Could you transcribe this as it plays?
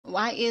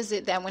Why is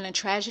it that when a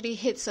tragedy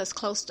hits us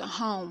close to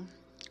home,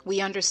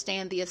 we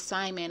understand the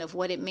assignment of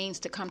what it means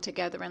to come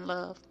together in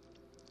love?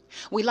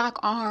 We lock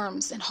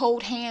arms and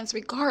hold hands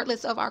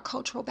regardless of our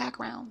cultural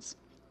backgrounds,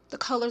 the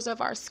colors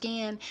of our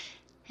skin,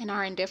 and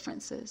our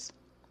indifferences.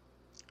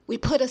 We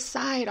put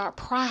aside our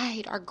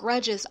pride, our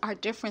grudges, our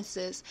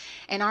differences,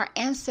 and our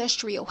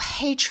ancestral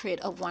hatred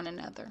of one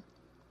another.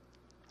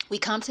 We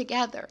come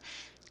together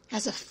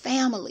as a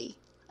family,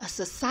 a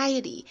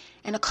society,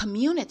 and a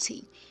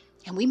community,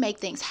 and we make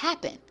things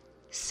happen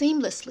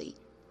seamlessly,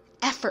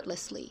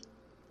 effortlessly,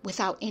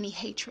 without any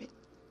hatred.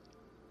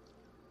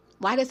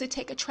 Why does it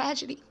take a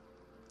tragedy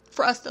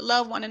for us to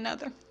love one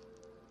another?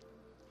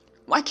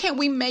 Why can't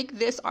we make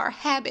this our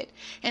habit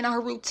and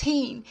our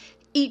routine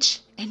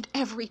each and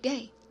every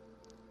day?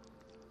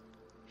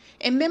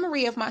 In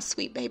memory of my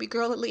sweet baby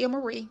girl, Aaliyah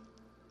Marie,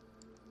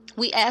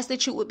 we ask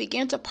that you would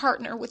begin to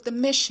partner with the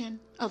mission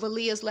of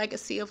Aaliyah's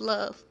legacy of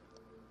love.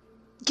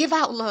 Give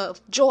out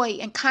love, joy,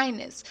 and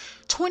kindness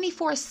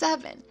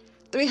 24/7,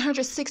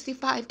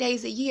 365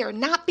 days a year,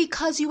 not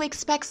because you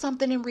expect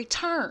something in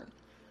return,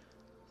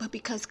 but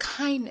because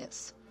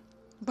kindness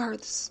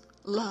births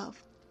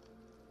love.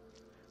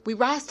 We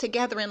rise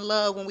together in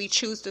love when we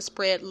choose to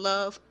spread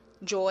love,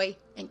 joy,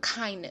 and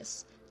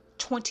kindness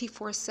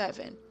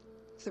 24/7,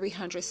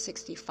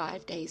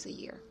 365 days a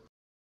year.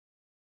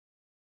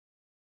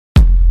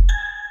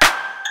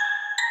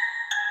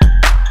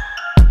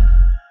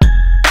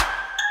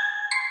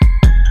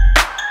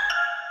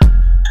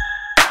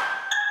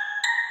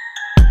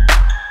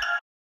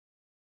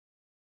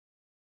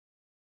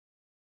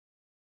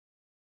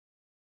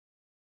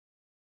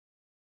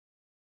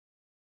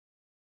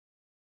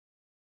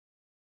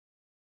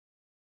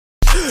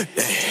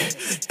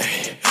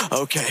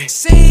 Okay.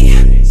 See,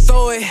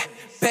 throw it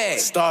back.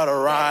 Start a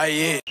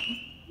riot.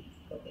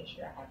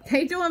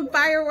 They doing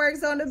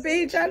fireworks on the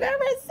beach. I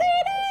never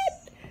seen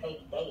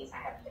it.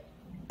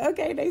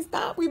 Okay, they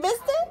stopped. We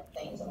missed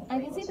it. I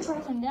can see the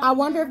person down. I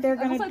wonder if they're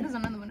gonna. Looks like there's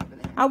another one over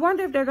there. I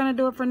wonder if they're gonna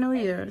do it for New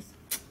Year's.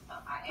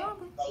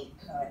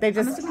 They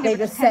just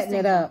setting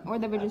it up. Or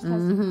they were just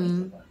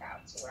testing.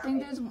 I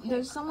think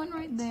there's someone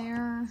right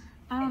there.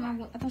 I don't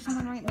know. There's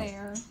someone right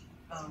there.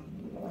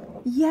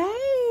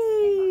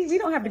 Yay! We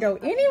don't have to go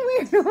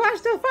anywhere to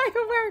watch the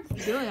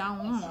fireworks. Really, I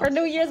don't know. For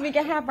New Year's, we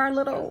can have our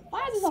little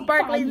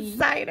sparkling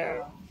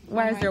cider.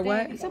 Why is there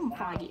what? There's something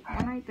foggy.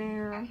 One right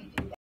there.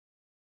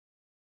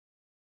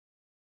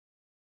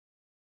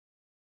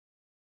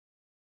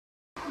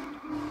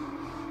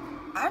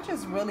 I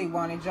just really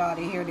wanted y'all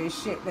to hear this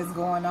shit that's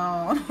going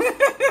on. It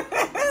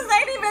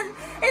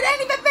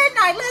ain't even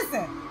midnight.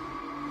 Listen.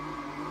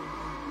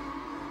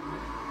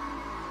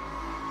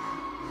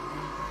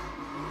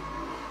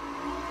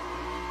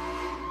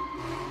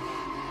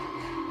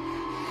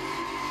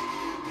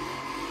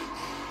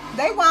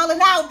 They wilding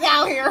out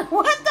down here.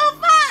 What the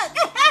fuck?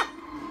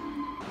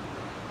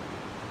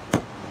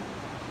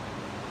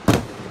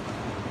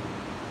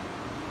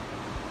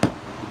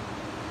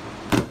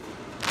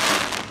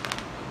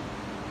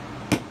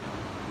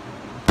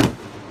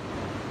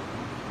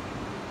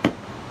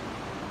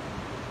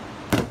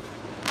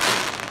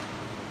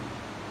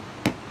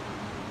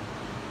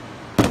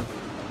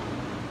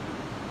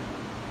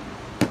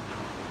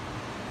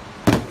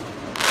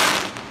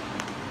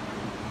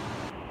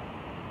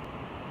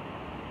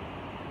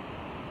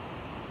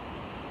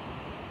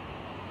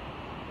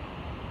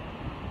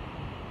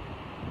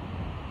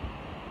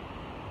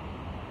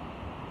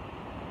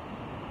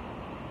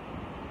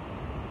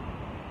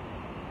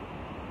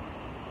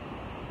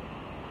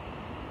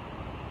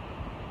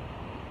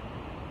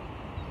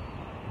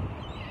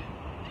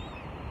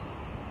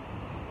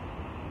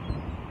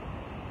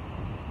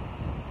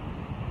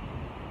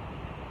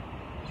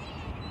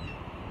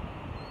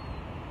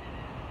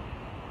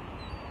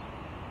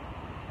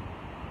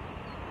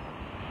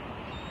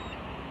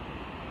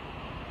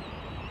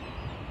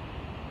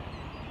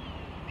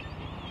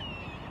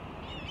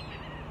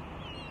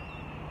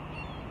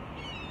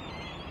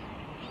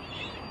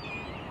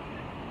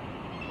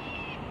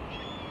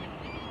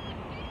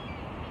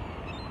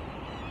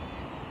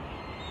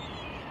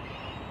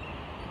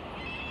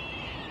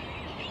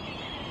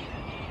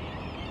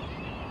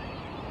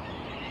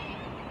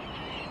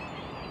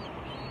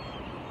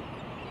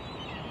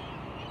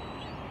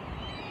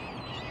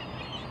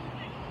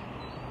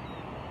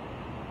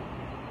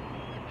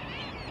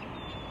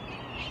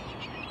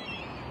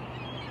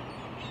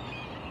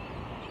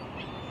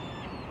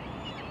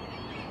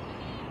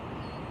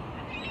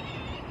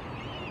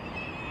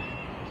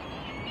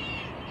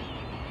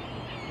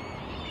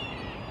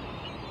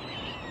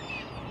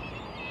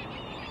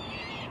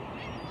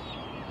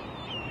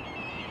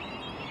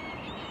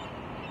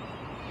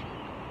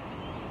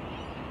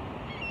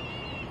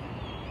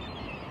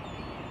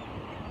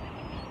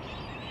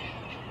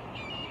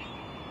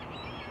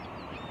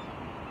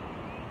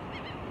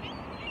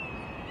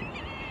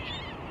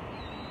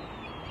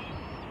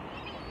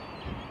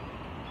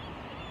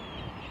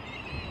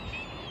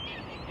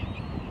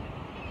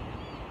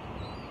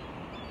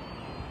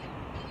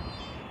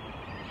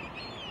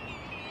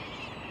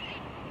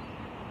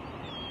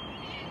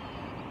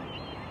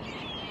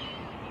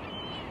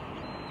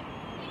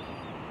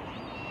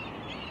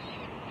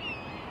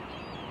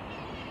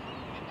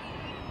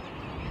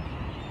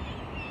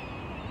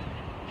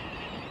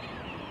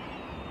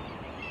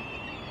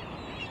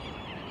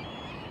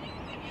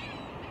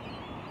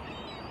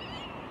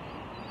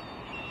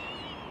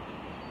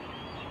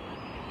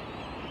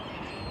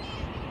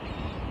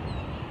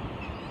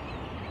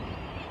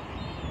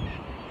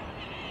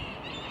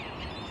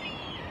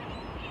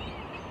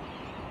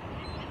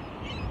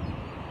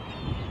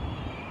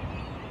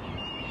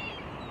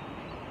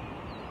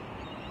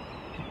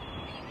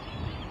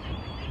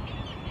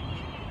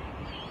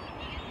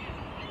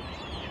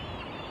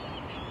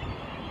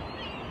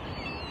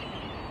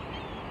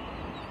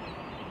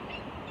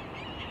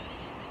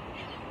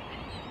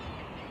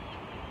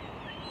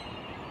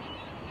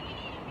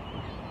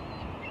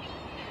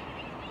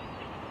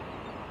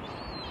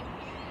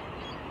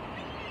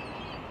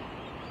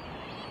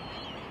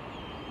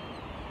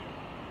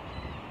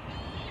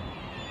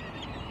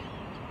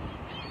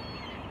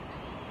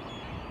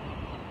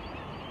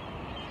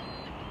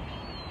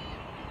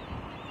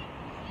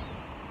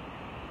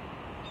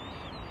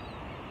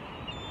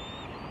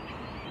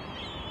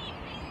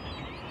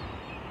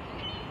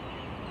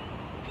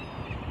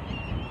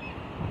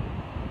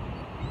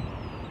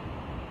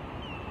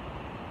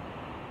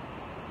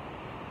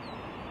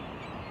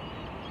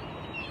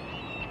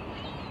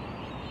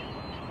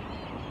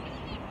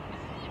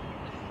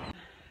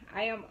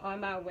 I am on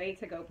my way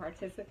to go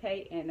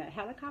participate in a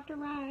helicopter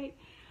ride.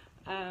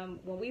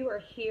 When we were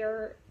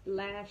here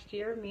last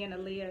year, me and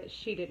Aaliyah,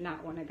 she did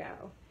not want to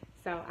go.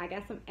 So I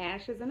got some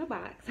ashes in a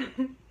box.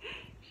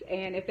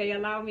 And if they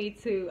allow me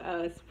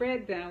to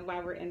spread them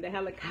while we're in the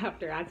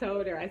helicopter, I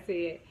told her, I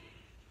said,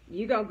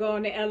 you gonna go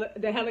on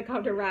the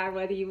helicopter ride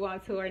whether you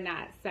want to or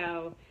not.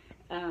 So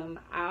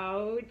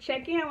I'll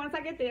check in once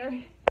I get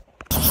there.